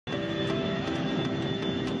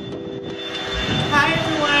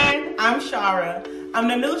I'm Shara. I'm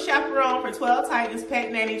the new chaperone for 12 Titans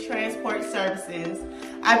Pet Nanny Transport Services.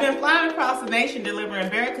 I've been flying across the nation delivering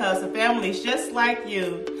bear cubs to families just like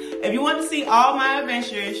you. If you want to see all my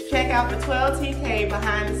adventures, check out the 12TK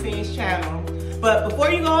Behind the Scenes channel. But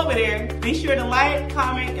before you go over there, be sure to like,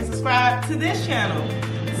 comment, and subscribe to this channel.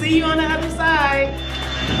 See you on the other side.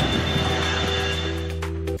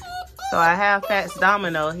 So I have Fats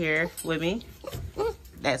Domino here with me.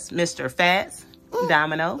 That's Mr. Fats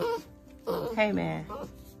Domino. Hey, man.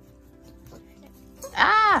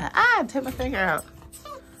 Take my finger out.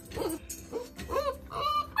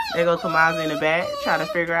 There goes Kamazi in the back, trying to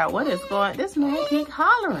figure out what is going on. This man keep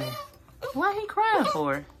hollering. What he crying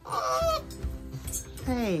for?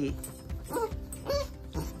 Hey.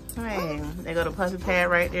 Hey, there go the puppy pad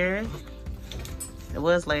right there. It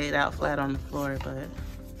was laid out flat on the floor, but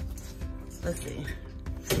let's see.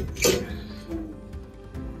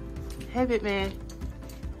 Hey, big man.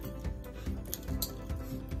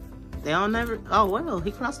 They don't never, oh, well, he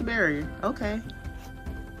crossed the barrier. Okay.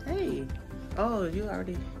 Hey. Oh, you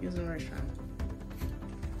already using the restroom.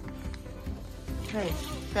 Hey,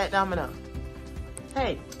 Fat Domino.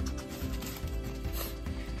 Hey.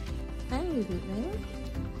 Hey, big man.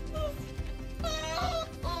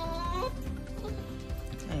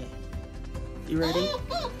 Hey. You ready?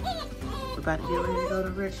 We're about to get ready to go to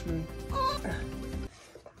Richmond.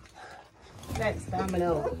 Fats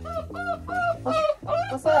Domino.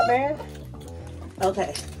 What's up, man?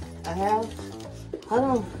 Okay, I have,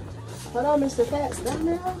 hold on, Mr. Fats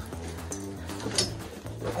Domino.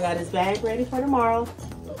 I got his bag ready for tomorrow.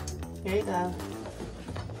 Here you go.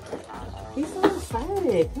 He's so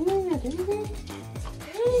excited. Come here, baby.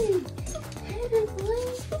 Hey, hey, boy.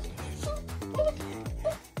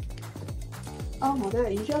 Oh my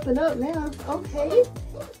God, you jumping up now. Okay.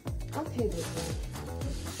 Okay, big boy.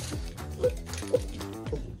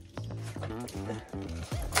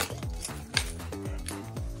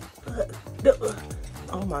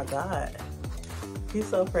 Oh my God, he's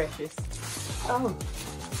so precious. Oh.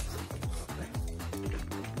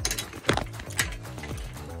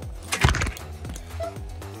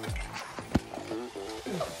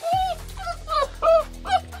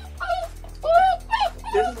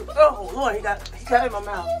 Oh Lord, he got it in my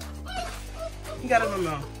mouth. He got it in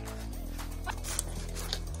my mouth.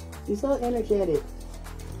 You're so energetic.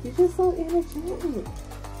 You're just so energetic.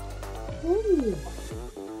 Hey.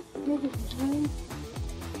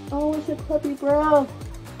 Oh, it's your puppy, bro.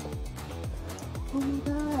 Oh my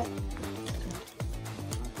God.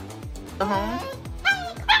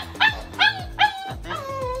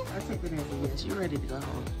 I'll take it as a yes. You ready to go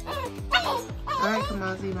home? All right,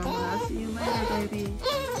 Kamazi, mama. I'll see you later, baby.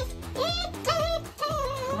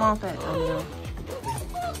 Come on, Fat Domino.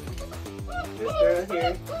 This girl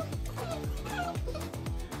here.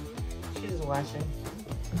 She's watching.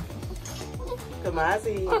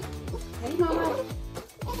 Kamazi. Hey, mama.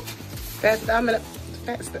 Fats Domino.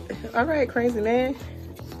 All right, crazy man.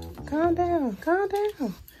 Calm down. Calm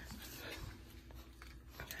down.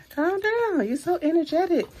 Calm down. You're so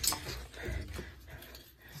energetic.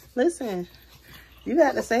 Listen, you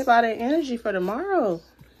got to save all that energy for tomorrow.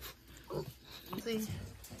 See,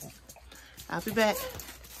 I'll be back.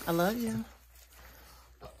 I love you.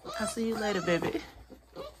 I'll see you later, baby.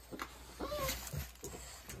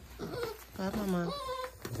 Bye, mama.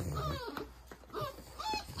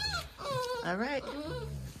 All right.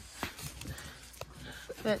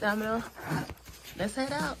 Fat Domino, let's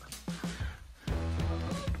head out.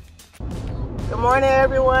 Good morning,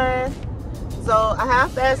 everyone. So I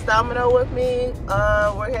have Fats Domino with me.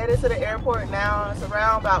 We're headed to the airport now. It's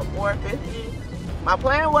around about 4:50. My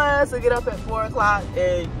plan was to get up at 4 o'clock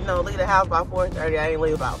and, you know, leave the house by 4:30. I ain't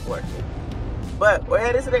leave about 4:50. But we're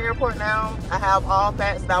headed to the airport now. I have all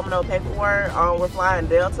Fats Domino paperwork. We're flying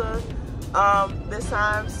Delta this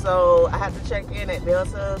time, so I have to check in at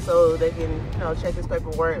Delta so they can, you know, check his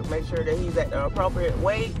paperwork, make sure that he's at the appropriate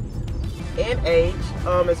weight and age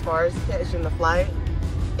as far as catching the flight.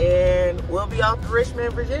 And we'll be off to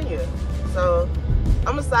Richmond, Virginia. So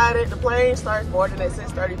I'm excited. The plane starts boarding at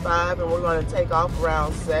 6:35 and we're going to take off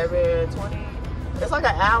around 7:20. It's like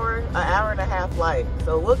an hour and a half flight.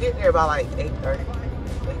 So we'll get there by like 8:30,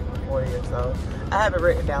 8:40 or so. I have it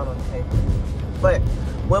written down on the paper. But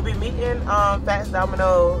we'll be meeting Fats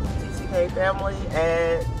Domino TCK family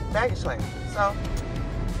at baggage claim. So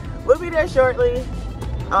we'll be there shortly.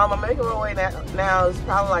 I'm making my way now. It's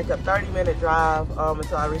probably like a 30-minute drive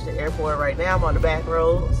until I reach the airport. Right now I'm on the back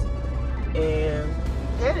roads and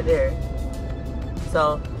headed there.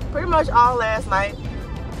 So pretty much all last night,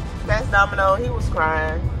 Fats Domino, he was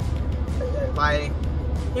crying. Like,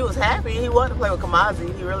 he was happy. He wanted to play with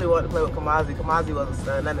Kamazi. He really wanted to play with Kamazi. Kamazi wasn't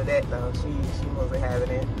stunned. None of that though. She wasn't having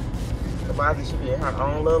it. Kamazi should be in her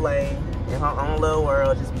own little lane, in her own little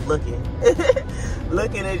world, just looking.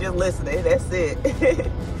 Looking and just listening. That's it.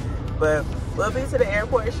 But we'll be to the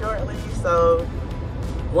airport shortly. So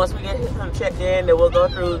once we get him checked in, then we'll go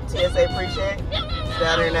through TSA pre-check.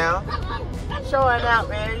 Down there now. Showing out,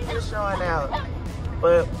 man. You just showing out.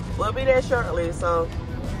 But we'll be there shortly, so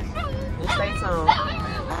just stay tuned.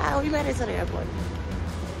 We made it to the airport.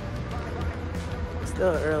 It's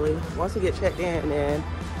still early. Once we get checked in, then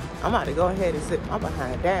I'm about to go ahead and sit my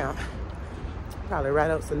behind down. Probably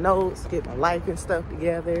write up some notes, get my life and stuff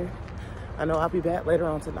together. I know I'll be back later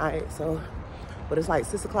on tonight, so, but it's like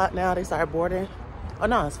 6 o'clock now. They start boarding. Oh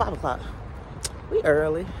no, it's 5 o'clock. We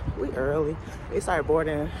early. They start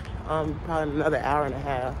boarding probably another hour and a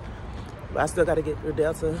half. But I still got to get through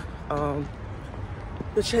Delta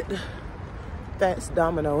to check the Fats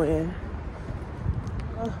Domino in.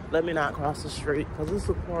 Oh, let me not cross the street because this is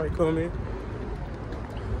a car coming.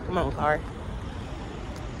 Come on, car.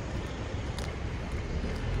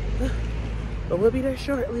 But we'll be there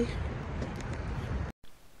shortly.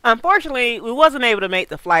 Unfortunately, we wasn't able to make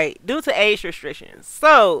the flight due to age restrictions.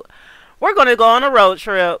 So we're going to go on a road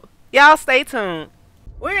trip. Y'all stay tuned.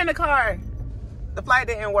 We're in the car. The flight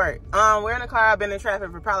didn't work. We're in the car. I've been in traffic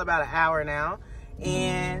for probably about an hour now.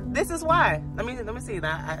 And this is why. Let me see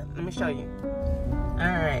that. Let me show you.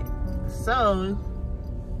 Alright. So,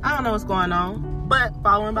 I don't know what's going on. But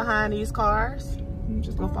following behind these cars. I'm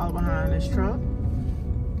just going to follow behind this truck.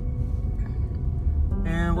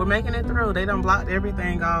 And we're making it through. They done blocked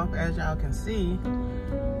everything off, as y'all can see.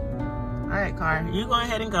 Alright, car. You go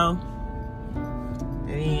ahead and go.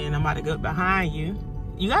 And I'm about to go behind you.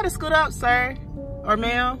 You got to scoot up, sir. Or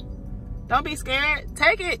ma'am. Don't be scared.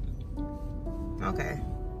 Take it. Okay.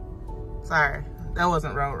 Sorry. That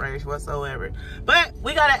wasn't road rage whatsoever. But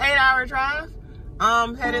we got an 8-hour drive.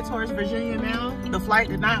 Headed towards Virginia now. The flight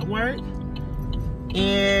did not work.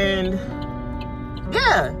 And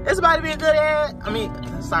yeah, it's about to be a good I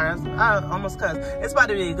almost cussed. It's about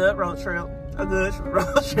to be a good road trip. A good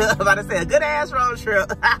road trip. I'm about to say a good ass road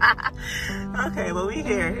trip. Okay, well we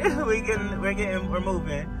here. We're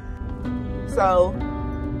moving. So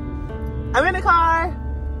I'm in the car.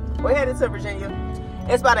 We're headed to Virginia.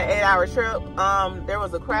 It's about an 8-hour trip. There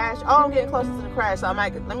was a crash. Oh, I'm getting closer to the crash, so I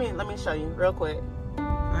might let me show you real quick.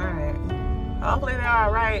 Alright. Hopefully they're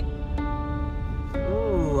alright.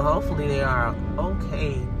 Ooh, hopefully they are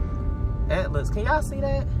okay. That looks, can y'all see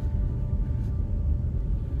that?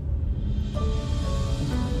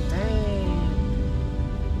 Dang.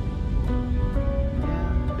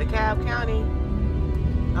 Yeah, DeKalb County.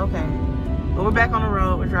 Okay. But we're back on the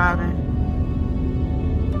road, we're driving.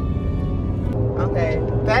 Okay,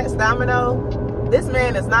 Fats Domino, this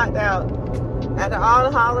man is knocked out. After all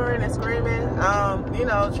the hollering and screaming, you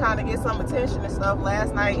know, trying to get some attention and stuff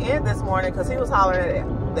last night and this morning, because he was hollering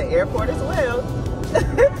at the airport as well.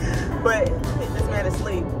 But this man is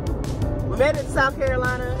asleep. We made it to South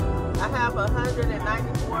Carolina. I have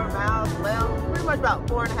 194 miles left, pretty much about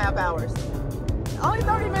 4.5 hours. Only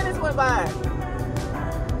 30 minutes went by.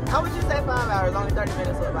 I would just say 5 hours, only 30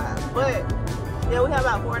 minutes went by. But yeah, we have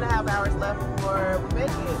about 4.5 hours left before we make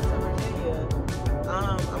it to Virginia.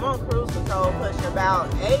 I'm on cruise control, pushing about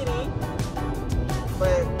 80.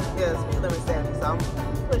 But yeah, speed limit 70, so I'm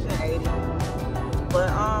pushing 80. But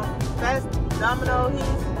Fats Domino,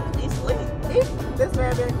 he's asleep. This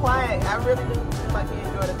man been quiet. I really do feel like he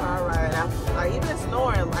enjoyed the car ride. Like, he been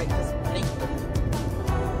snoring, like just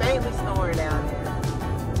faintly snoring down there.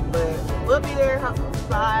 But we'll be there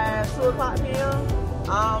by 2 o'clock p.m.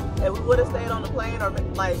 If we would have stayed on the plane or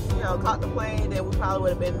like, you know, caught the plane, then we probably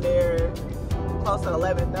would have been there close to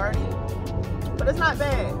 11:30. But it's not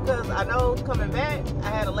bad, because I know coming back, I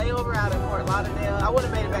had a layover out in Fort Lauderdale. I would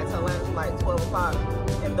have made it back to Atlanta like 12 o'clock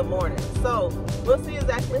in the morning. So we'll see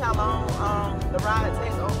exactly how long the ride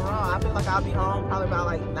takes overall. I feel like I'll be home probably about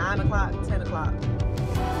like 9 o'clock, 10 o'clock,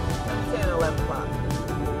 10, 11 o'clock,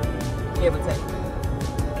 give or take.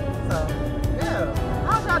 So yeah,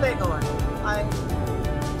 how's y'all day going? Like,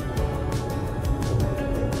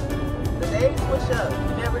 the days switch up.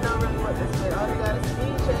 You never know really what to say. Oh, you got a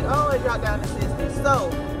speed check. Oh, it dropped down to 60. So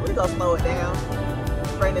we gonna slow it down.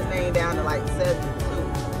 Bring this thing down to like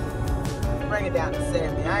 72. Bring it down to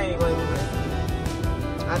 70. I ain't going to do this.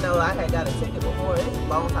 I know I had got a ticket before. It's a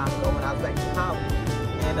long time ago when I was back in college.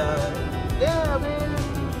 And yeah, man,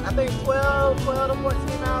 I think 12 to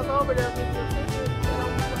 14 miles over there.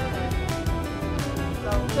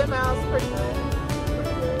 So 10 miles is pretty good.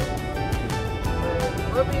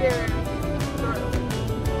 But we'll be there shortly.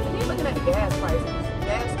 I keep looking at the gas prices.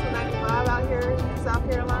 Gas 295 out here in South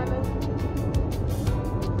Carolina.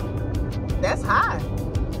 That's high.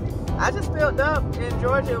 I just filled up in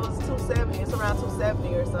Georgia, it was 270. It's around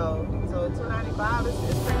 270 or so. So 295 is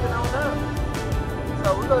creeping on up. So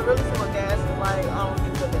we're gonna really see what gas is like on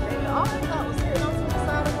Virginia. All I got was sitting on the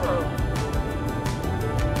side of the road.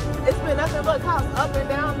 It's been nothing but cops up and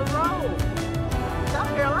down the road. South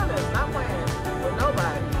Carolina is not playing with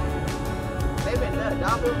nobody. They've been nuts.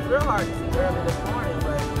 Y'all, it was real hard to see early this morning,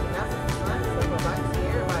 but now since the sun is up, I can see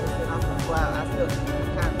everybody sitting off the cloud. I still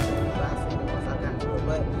kind of see it, but I see it once I got to it.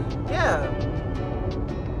 But yeah,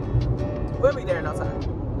 we'll be there in no time.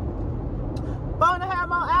 4.5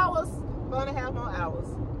 more hours. 4.5 more hours.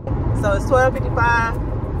 So it's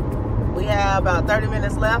 12:55. We have about 30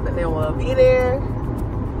 minutes left, and then we'll be there.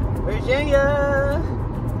 Virginia,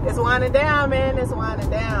 it's winding down, man. It's winding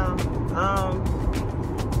down.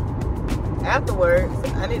 Afterwards,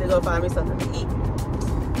 I need to go find me something to eat.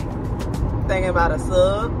 Thinking about a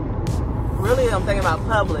sub. Really, I'm thinking about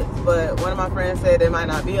Publix, but one of my friends said there might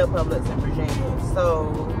not be a Publix in Virginia.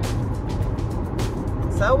 So,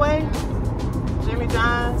 Subway, Jimmy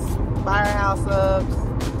John's, Firehouse subs.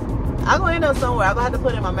 I'm gonna end up somewhere. I'm gonna have to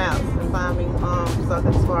put in my maps and find me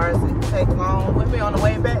something as far as to take along with me on the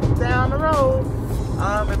way back down the road.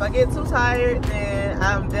 If I get too tired, then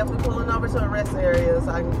I'm definitely pulling over to a rest area so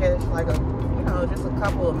I can catch like a, you know, just a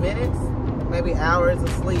couple of minutes, maybe hours of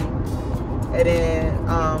sleep, and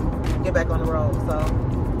then get back on the road. So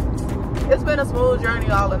it's been a smooth journey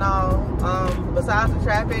all in all. Besides the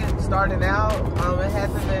traffic starting out, it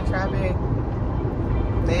hasn't been traffic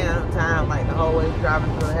time, like the whole way driving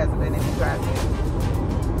through, it hasn't been any traffic.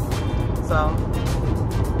 So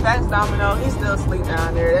Fats Domino, he's still asleep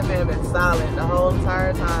down there. That man been silent the whole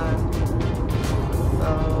entire time. So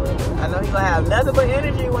I know he's gonna have nothing but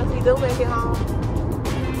energy once he do make it home.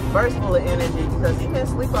 Burst full of energy because he been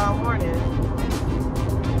asleep all morning.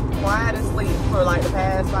 Quiet and sleep for like the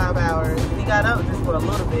past 5 hours. He got up just for a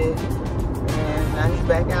little bit and now he's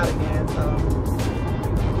back out again. So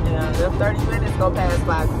yeah, them 30 minutes go pass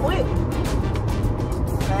by quick.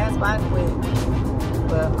 Pass by quick.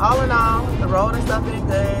 But all in all, the road and stuff been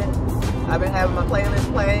good. I've been having my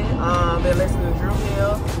playlist play. Been listening to Drew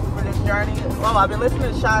Hill for this journey. Well, I've been listening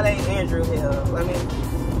to Sade and Drew Hill. I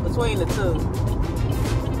mean, between the two.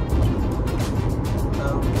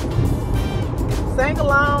 So, sang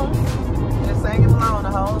along. Just singing along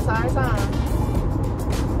the whole entire time.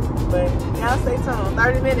 But y'all stay tuned.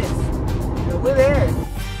 30 minutes. And we're there.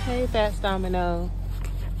 Hey, Fats Domino.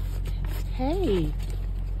 Hey.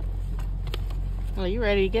 Well, you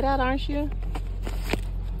ready to get out, aren't you?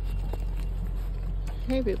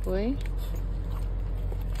 Hey, big boy.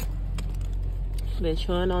 Been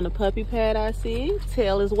chewing on the puppy pad, I see.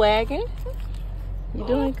 Tail is wagging. You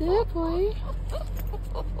doing good, boy.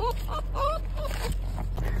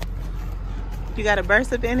 You got a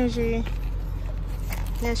burst of energy.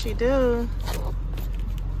 Yes, you do.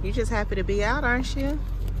 You just happy to be out, aren't you?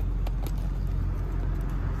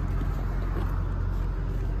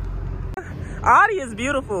 Audie is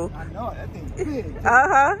beautiful. I know, that thing's big.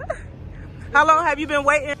 Uh-huh. How long have you been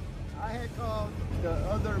waiting? I had called the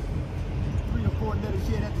other 3 or 4 little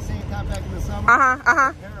shit at the same time back in the summer.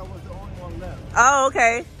 Uh-huh. FENRIR was the only one left. Oh,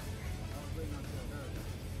 okay. I was waiting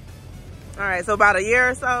until her. All right, so about a year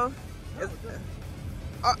or so?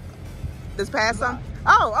 This past summer?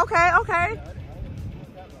 Oh, okay. Yeah, I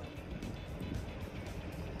didn't that long.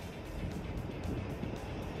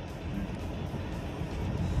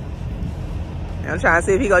 I'm trying to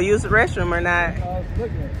see if he gonna use the restroom or not. I was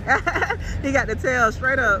looking at it. He got the tail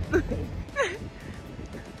straight up.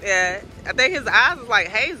 Yeah, I think his eyes is like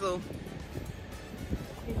hazel.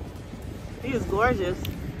 He is gorgeous.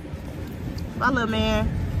 My little man.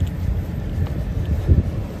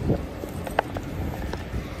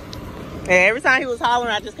 And every time he was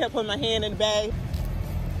hollering, I just kept putting my hand in the bag.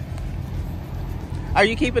 Are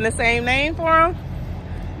you keeping the same name for him?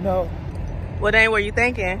 No. What name were you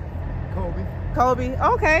thinking? Kobe. Kobe,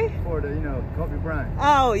 okay. For the, you know, Kobe Bryant.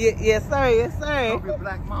 Oh, yes sir, yes sir. Kobe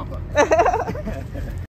Black Mamba.